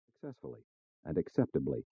successfully and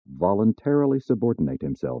acceptably voluntarily subordinate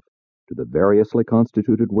himself to the variously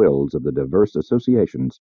constituted wills of the diverse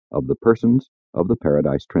associations of the persons of the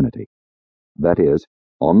Paradise Trinity. That is,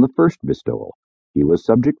 on the first bestowal, he was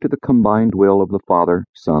subject to the combined will of the Father,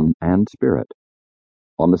 Son, and Spirit.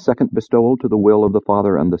 On the second bestowal, to the will of the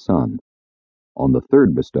Father and the Son. On the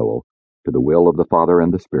third bestowal, to the will of the Father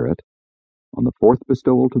and the Spirit. On the fourth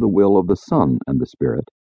bestowal, to the will of the Son and the Spirit.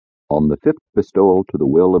 On the fifth bestowal, to the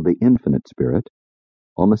will of the Infinite Spirit.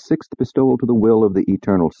 On the sixth bestowal, to the will of the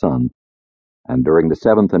Eternal Son. And during the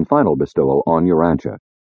seventh and final bestowal on Urantia,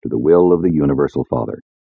 to the will of the Universal Father.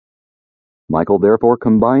 Michael therefore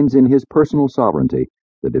combines in his personal sovereignty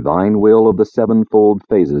the divine will of the sevenfold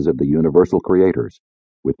phases of the universal creators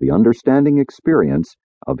with the understanding experience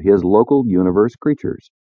of his local universe creatures.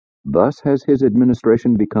 Thus has his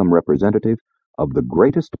administration become representative of the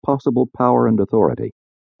greatest possible power and authority,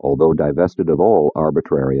 although divested of all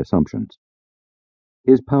arbitrary assumptions.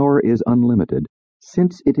 His power is unlimited,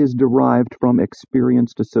 since it is derived from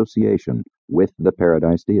experienced association with the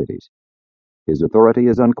Paradise deities. His authority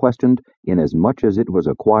is unquestioned inasmuch as it was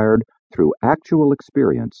acquired through actual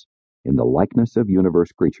experience in the likeness of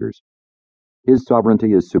universe creatures. His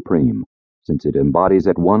sovereignty is supreme, since it embodies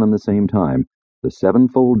at one and the same time the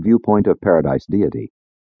sevenfold viewpoint of Paradise deity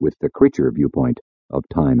with the creature viewpoint of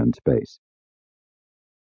time and space.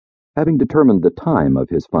 Having determined the time of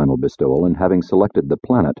his final bestowal and having selected the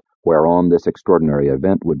planet whereon this extraordinary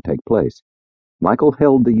event would take place, Michael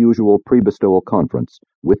held the usual pre-bestowal conference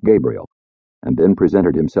with Gabriel, and then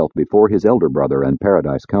presented himself before his elder brother and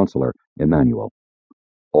Paradise counselor, Emmanuel.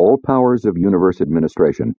 All powers of universe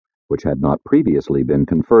administration, which had not previously been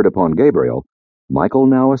conferred upon Gabriel, Michael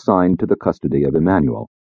now assigned to the custody of Emmanuel.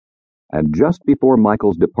 And just before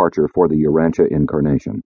Michael's departure for the Urantia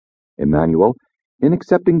incarnation, Emmanuel, in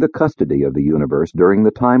accepting the custody of the universe during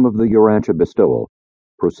the time of the Urantia bestowal,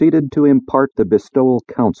 proceeded to impart the bestowal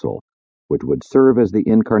counsel, which would serve as the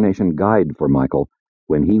incarnation guide for Michael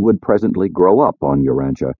when he would presently grow up on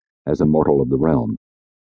Urantia as a mortal of the realm.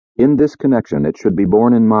 In this connection, it should be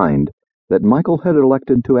borne in mind that Michael had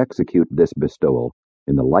elected to execute this bestowal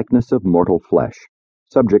in the likeness of mortal flesh,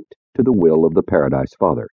 subject to the will of the Paradise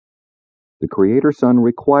Father. The Creator Son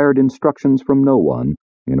required instructions from no one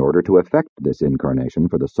in order to effect this incarnation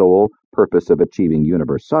for the sole purpose of achieving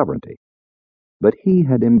universe sovereignty, but he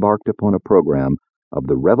had embarked upon a program of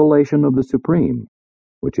the revelation of the Supreme,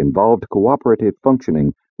 which involved cooperative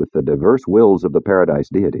functioning with the diverse wills of the Paradise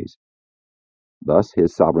deities. Thus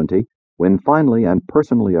his sovereignty, when finally and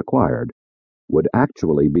personally acquired, would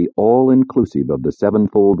actually be all-inclusive of the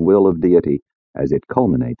sevenfold will of deity as it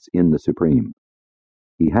culminates in the Supreme.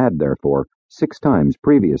 He had, therefore, 6 times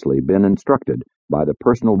previously been instructed by the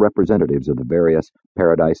personal representatives of the various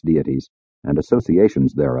Paradise deities and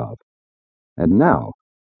associations thereof, and now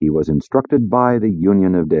he was instructed by the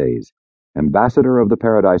Union of Days, ambassador of the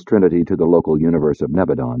Paradise Trinity to the local universe of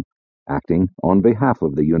Nebadon, acting on behalf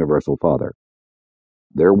of the Universal Father.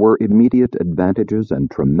 There were immediate advantages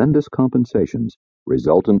and tremendous compensations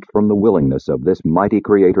resultant from the willingness of this mighty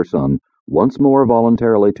Creator Son once more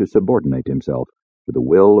voluntarily to subordinate himself to the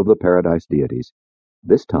will of the Paradise deities,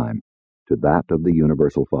 this time to that of the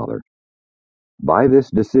Universal Father. By this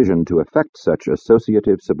decision to effect such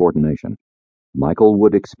associative subordination, Michael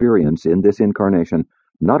would experience in this incarnation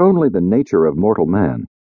not only the nature of mortal man,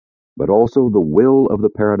 but also the will of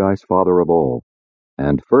the Paradise Father of all,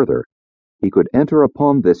 and further, he could enter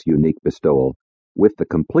upon this unique bestowal with the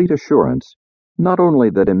complete assurance not only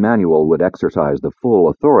that Emmanuel would exercise the full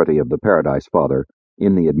authority of the Paradise Father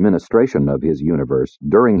in the administration of his universe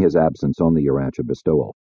during his absence on the Urantia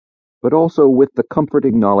bestowal, but also with the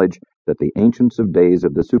comforting knowledge that the Ancients of Days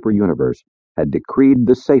of the super-universe had decreed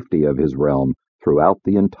the safety of his realm throughout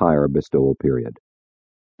the entire bestowal period.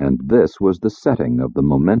 And this was the setting of the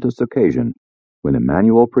momentous occasion when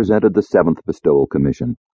Emmanuel presented the 7th bestowal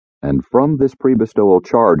commission, and from this pre-bestowal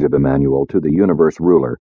charge of Emmanuel to the universe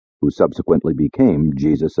ruler, who subsequently became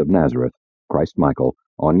Jesus of Nazareth, Christ Michael,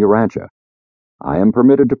 on Urantia, I am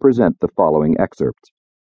permitted to present the following excerpts.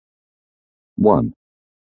 1.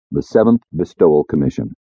 The 7th bestowal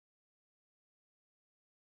commission.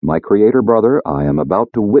 My Creator brother, I am about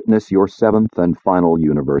to witness your 7th and final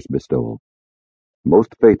universe bestowal.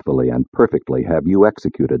 Most faithfully and perfectly have you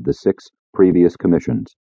executed the 6 previous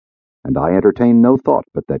commissions, and I entertain no thought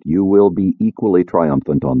but that you will be equally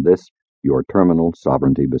triumphant on this, your terminal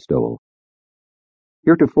sovereignty bestowal.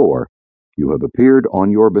 Heretofore, you have appeared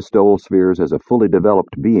on your bestowal spheres as a fully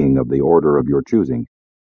developed being of the order of your choosing.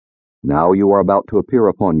 Now you are about to appear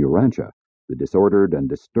upon Urantia, the disordered and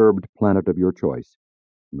disturbed planet of your choice,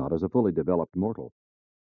 not as a fully developed mortal,